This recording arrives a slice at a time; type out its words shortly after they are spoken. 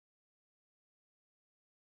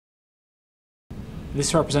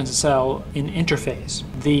This represents a cell in interphase.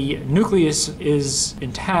 The nucleus is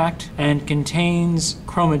intact and contains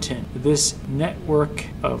chromatin. This network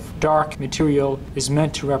of dark material is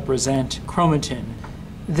meant to represent chromatin.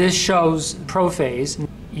 This shows prophase.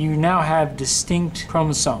 You now have distinct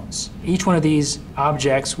chromosomes. Each one of these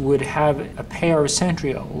objects would have a pair of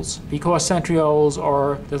centrioles. Because centrioles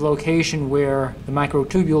are the location where the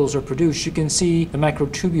microtubules are produced, you can see the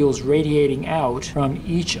microtubules radiating out from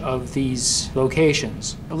each of these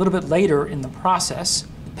locations. A little bit later in the process,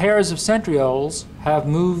 the pairs of centrioles have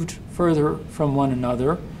moved further from one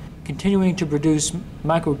another, continuing to produce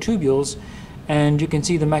microtubules, and you can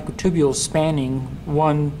see the microtubules spanning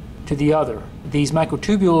one to the other. These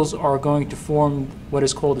microtubules are going to form what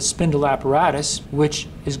is called a spindle apparatus, which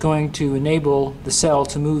is going to enable the cell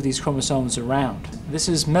to move these chromosomes around. This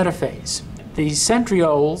is metaphase. The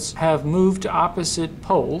centrioles have moved to opposite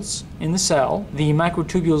poles in the cell. The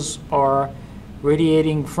microtubules are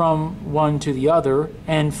radiating from one to the other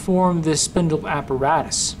and form this spindle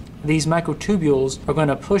apparatus. These microtubules are going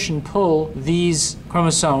to push and pull these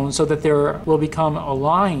chromosomes so that they will become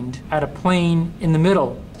aligned at a plane in the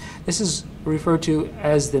middle. This is referred to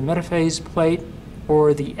as the metaphase plate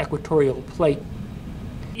or the equatorial plate.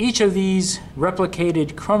 Each of these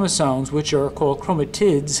replicated chromosomes, which are called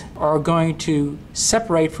chromatids, are going to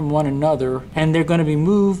separate from one another, and they're going to be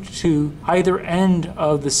moved to either end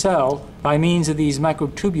of the cell by means of these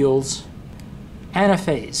microtubules.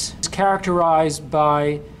 Anaphase is characterized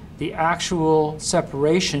by the actual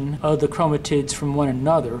separation of the chromatids from one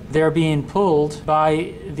another. They're being pulled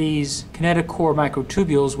by these kinetochore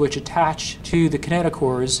microtubules, which attach to the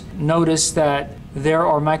kinetochores. Notice that there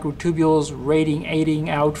are microtubules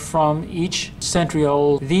radiating out from each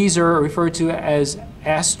centriole. These are referred to as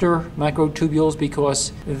aster microtubules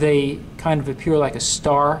because they kind of appear like a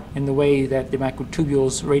star in the way that the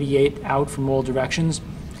microtubules radiate out from all directions.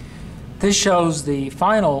 This shows the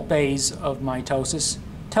final phase of mitosis,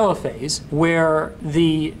 telophase, where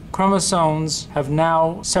the chromosomes have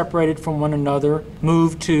now separated from one another,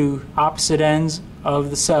 moved to opposite ends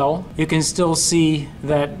of the cell. You can still see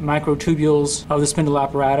that microtubules of the spindle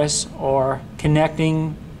apparatus are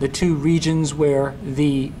connecting the two regions where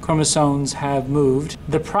the chromosomes have moved.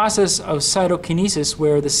 The process of cytokinesis,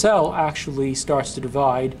 where the cell actually starts to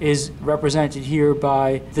divide, is represented here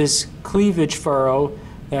by this cleavage furrow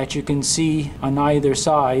that you can see on either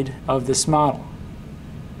side of this model.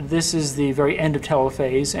 This is the very end of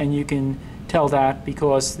telophase, and you can tell that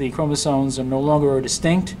because the chromosomes are no longer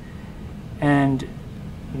distinct, and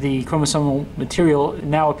the chromosomal material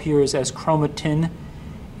now appears as chromatin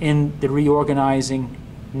in the reorganizing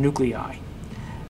nuclei.